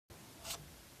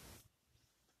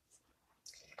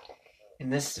In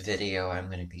this video,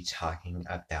 I'm going to be talking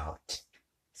about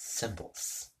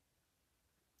symbols.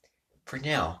 For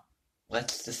now,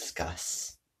 let's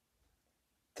discuss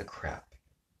the crab.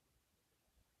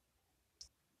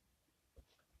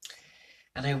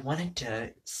 And I wanted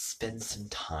to spend some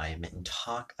time and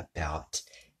talk about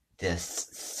this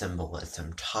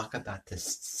symbolism, talk about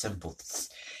this symbols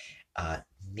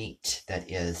meat that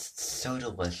is so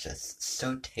delicious,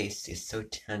 so tasty, so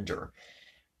tender,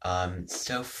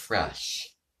 so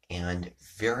fresh, and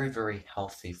very, very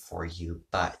healthy for you,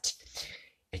 but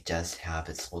it does have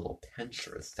its little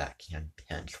pinchers that can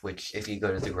pinch, which if you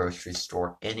go to the grocery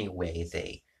store anyway,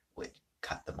 they would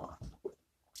cut them off.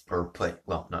 Or put,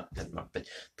 well, not cut them off, but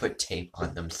put tape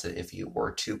on them. So if you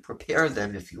were to prepare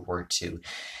them, if you were to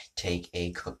take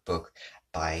a cookbook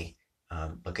by,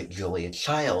 look at Julia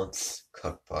Child's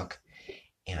cookbook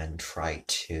and try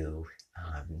to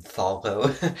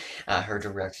follow her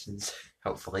directions,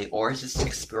 hopefully, or just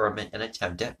experiment and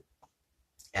attempt it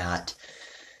at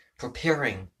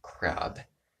preparing crab,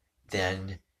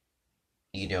 then,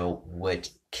 what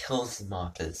kills them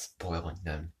off is boiling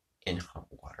them in hot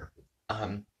water.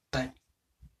 But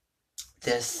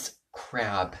this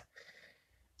crab,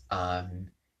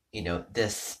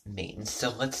 this meat. And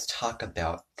so let's talk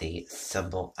about the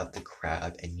symbol of the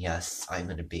crab. And yes, I'm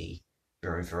going to be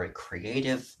very, very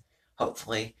creative,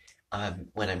 hopefully,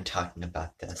 when I'm talking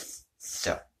about this.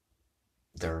 So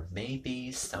there may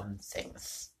be some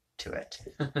things to it.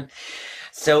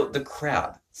 So the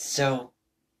crab. So,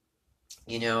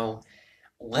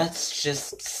 let's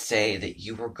just say that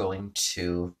you were going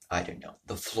to, I don't know,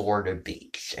 the Florida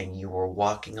beach, and you were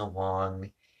walking along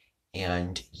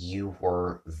and you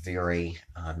were very,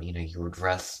 you were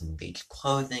dressed in beach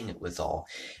clothing. It was all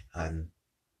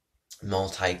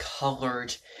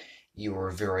multicolored. You were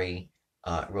very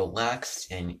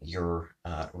relaxed in your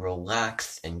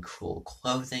relaxed and cool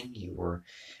clothing. You were,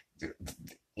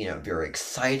 very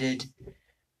excited.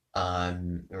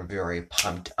 You're very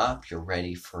pumped up. You're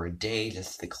ready for a day.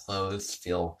 Just the clothes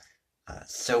feel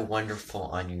so wonderful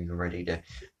on you. You're ready to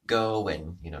go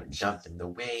and, jump in the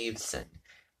waves and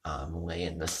lay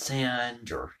in the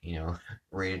sand or,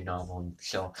 read a novel and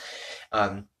chill.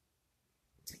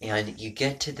 And you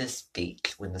get to this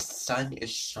beach when the sun is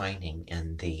shining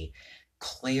and the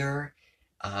clear,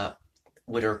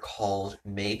 what are called,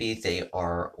 maybe they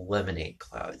are lemonade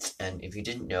clouds. And if you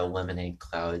didn't know, lemonade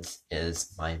clouds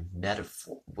is my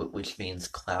metaphor, which means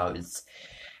clouds,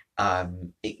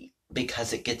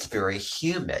 because it gets very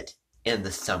humid in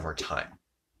the summertime.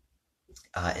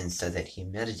 And so that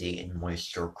humidity and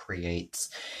moisture creates,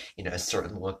 a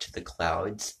certain look to the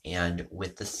clouds. And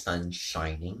with the sun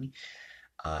shining,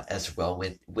 as well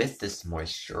with this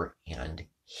moisture and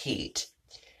heat,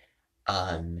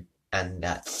 and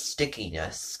that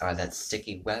stickiness, that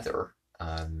sticky weather,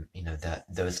 that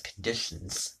those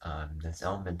conditions, those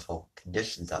elemental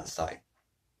conditions outside,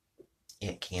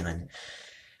 it can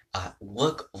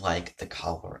look like the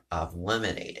color of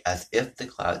lemonade, as if the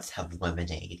clouds have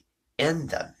lemonade in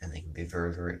them, and they can be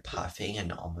very, very puffy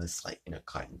and almost like,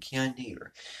 cotton candy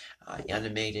or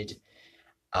animated,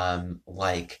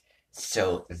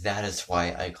 so that is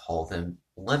why I call them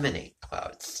lemonade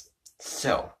clouds.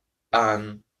 So,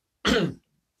 now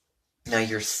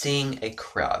you're seeing a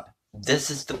crab. This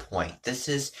is the point. This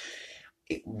is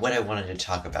what I wanted to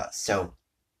talk about. So,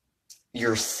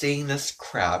 you're seeing this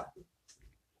crab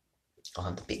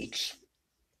on the beach,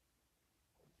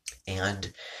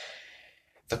 and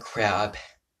the crab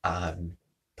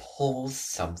pulls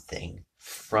something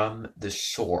from the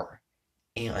shore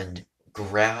and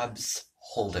grabs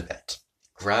hold of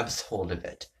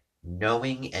it,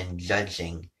 knowing and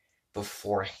judging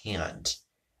beforehand,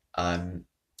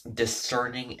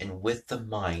 discerning and with the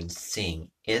mind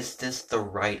seeing, is this the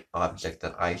right object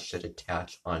that I should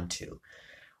attach onto?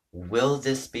 Will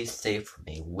this be safe for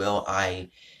me? Will I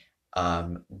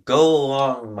go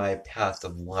along my path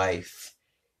of life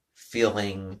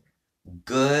feeling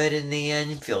good in the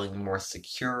end, feeling more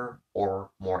secure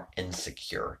or more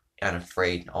insecure and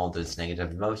afraid, and all those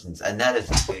negative emotions? And that is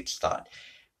a huge thought,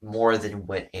 more than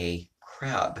what a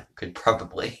crab could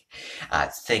probably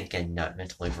think and not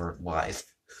mentally verbalize.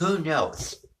 Who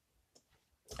knows?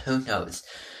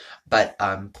 But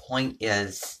point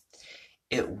is,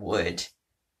 it would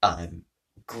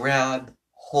grab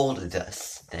hold of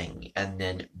this thing and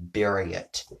then bury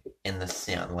it in the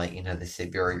sand. Like, they say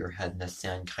bury your head in the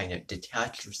sand, kind of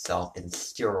detach yourself and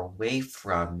steer away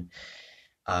from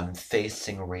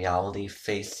facing reality,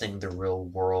 facing the real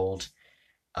world,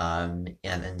 and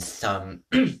in some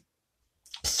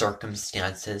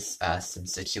circumstances, some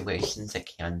situations, it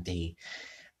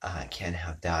can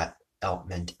have that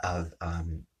element of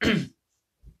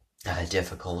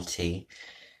difficulty,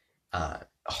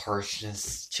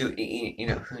 harshness to,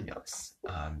 who knows?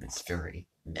 It's very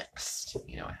mixed.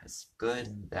 It has good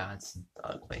and bad and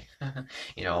ugly.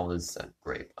 All those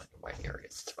gray, black, and white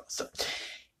areas as well. So,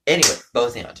 anyway,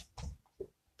 both and,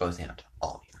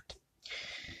 all and.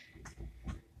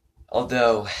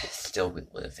 Although, still we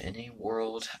live in a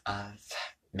world of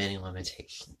many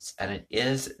limitations, and it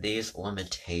is these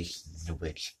limitations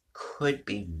which could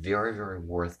be very, very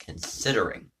worth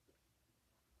considering,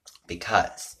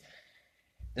 because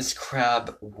this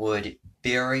crab would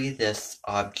bury this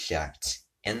object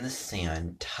in the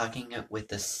sand, tucking it with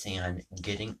the sand,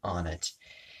 getting on it,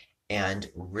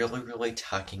 and really, really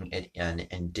tucking it in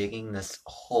and digging this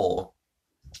hole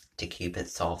to keep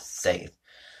itself safe,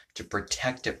 to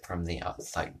protect it from the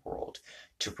outside world,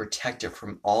 to protect it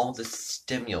from all the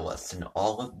stimulus and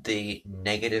all of the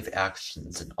negative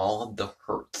actions and all of the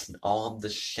hurts and all of the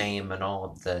shame and all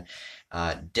of the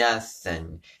death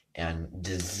and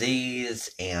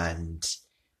disease and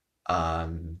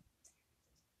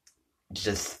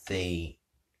just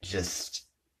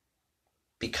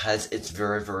because it's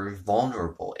very, very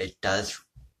vulnerable. It does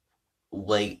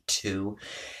relate to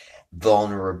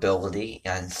vulnerability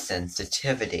and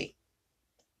sensitivity.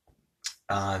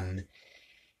 And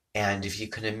if you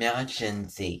can imagine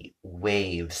the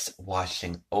waves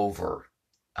washing over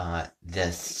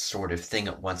this sort of thing,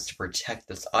 it wants to protect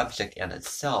this object and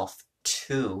itself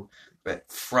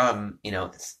from,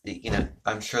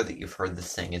 I'm sure that you've heard the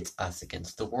saying, it's us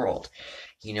against the world.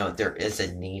 There is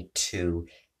a need to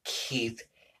keep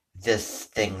this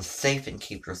thing safe and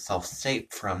keep yourself safe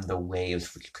from the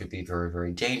waves, which could be very,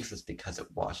 very dangerous because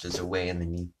it washes away, and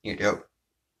then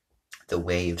the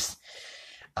waves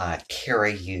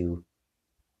carry you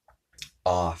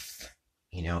off,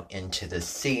 into the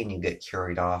sea, and you get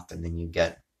carried off, and then you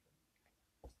get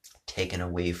taken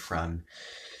away from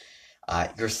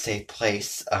your safe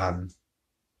place,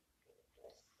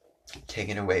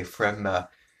 taken away from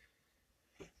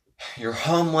your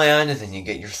homeland, and then you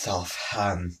get yourself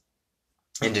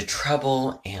into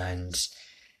trouble, and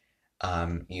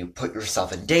you put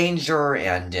yourself in danger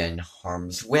and in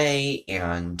harm's way,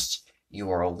 and you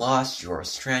are lost, you are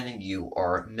stranded, you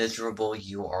are miserable,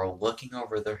 you are looking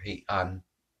over the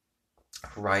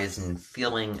horizon,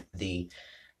 feeling the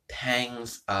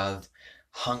pangs of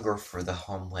hunger for the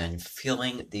homeland,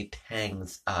 feeling the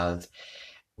pangs of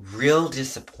real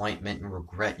disappointment and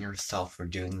regret in yourself for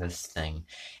doing this thing,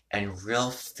 and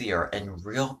real fear and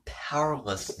real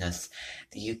powerlessness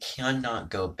that you cannot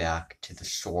go back to the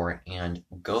shore and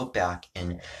go back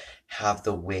and have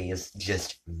the waves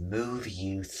just move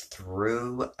you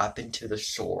through up into the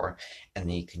shore, and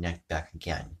then you connect back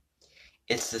again.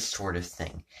 It's this sort of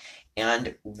thing.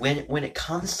 And when it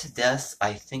comes to this,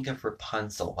 I think of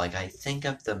Rapunzel. Like, I think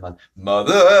of the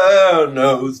mother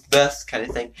knows best kind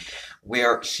of thing,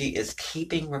 where she is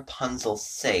keeping Rapunzel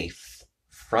safe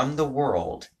from the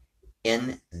world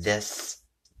in this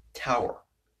tower.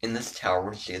 In this tower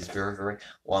where she has very, very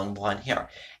long blonde hair.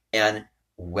 And,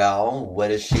 well, what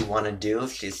does she want to do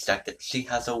if she's stuck there? She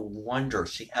has a wonder.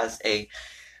 She has a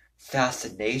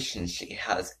fascination. She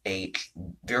has a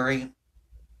very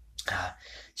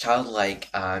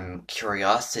childlike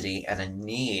curiosity and a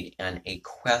need and a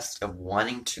quest of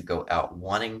wanting to go out,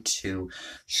 wanting to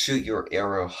shoot your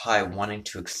arrow high, wanting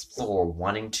to explore,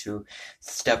 wanting to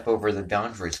step over the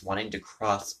boundaries, wanting to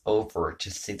cross over to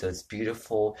see those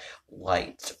beautiful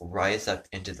lights rise up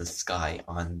into the sky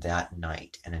on that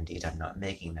night. And indeed, I'm not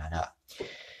making that up.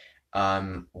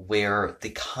 Where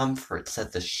the comforts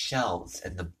of the shelves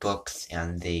and the books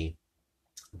and the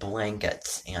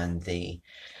blankets and the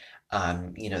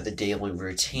the daily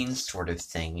routine sort of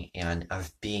thing, and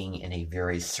of being in a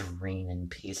very serene and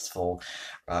peaceful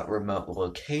remote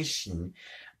location,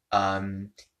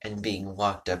 and being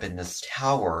locked up in this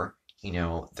tower,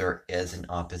 there is an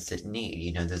opposite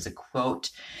need. There's a quote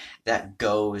that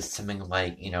goes something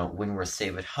like, when we're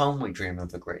safe at home, we dream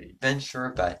of a great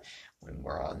adventure, but when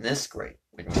we're on this great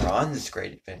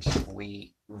adventure,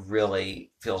 we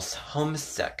really feel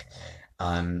homesick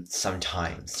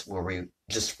sometimes, where we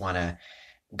just want to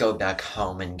go back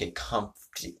home and get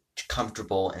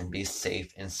comfortable and be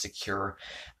safe and secure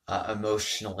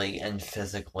emotionally and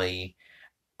physically,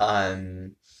 as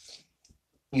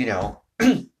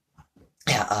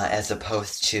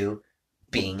opposed to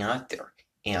being out there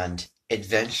and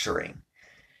adventuring.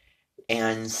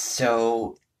 And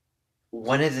so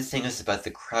one of the things about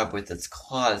the crab with its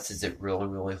claws is it really,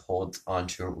 really holds on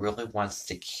to, it really wants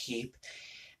to keep,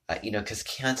 because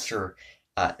Cancer,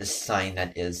 the sign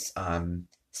that is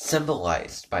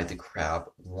symbolized by the crab,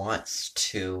 wants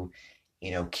to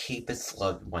keep its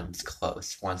loved ones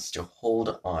close, wants to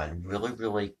hold on, really,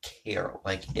 really care.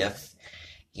 Like if,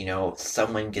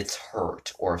 someone gets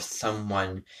hurt or if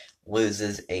someone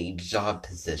loses a job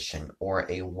position or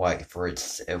a wife or if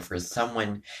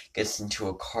someone gets into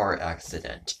a car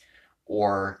accident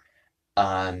or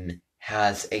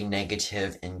has a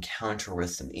negative encounter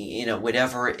with some,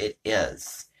 whatever it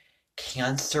is,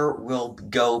 Cancer will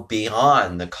go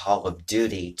beyond the call of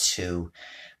duty to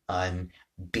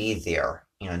be there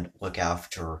and look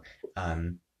after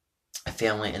a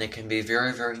family, and it can be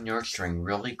very, very nurturing,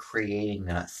 really creating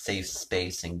that safe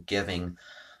space and giving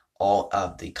all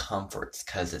of the comforts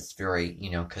because it's very,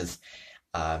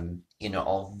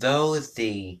 although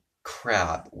the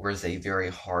crab wears a very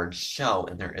hard shell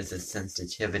and there is a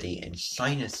sensitivity and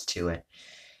shyness to it,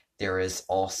 there is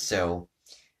also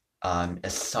a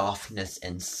softness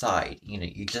inside.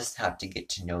 You just have to get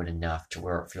to know it enough to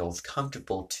where it feels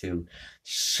comfortable to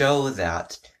show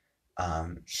that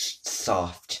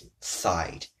soft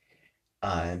side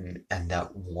and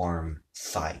that warm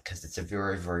side because it's a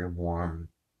very, very warm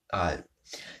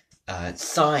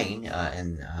sign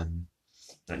and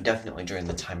definitely during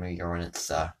the time of year when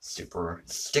it's super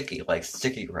sticky, like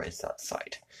sticky rice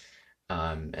outside.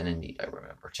 And indeed, I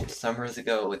remember 2 summers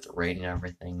ago with the rain and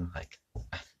everything,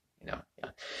 yeah.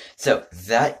 So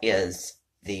that is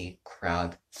the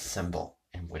crab symbol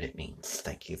and what it means.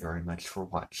 Thank you very much for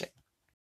watching.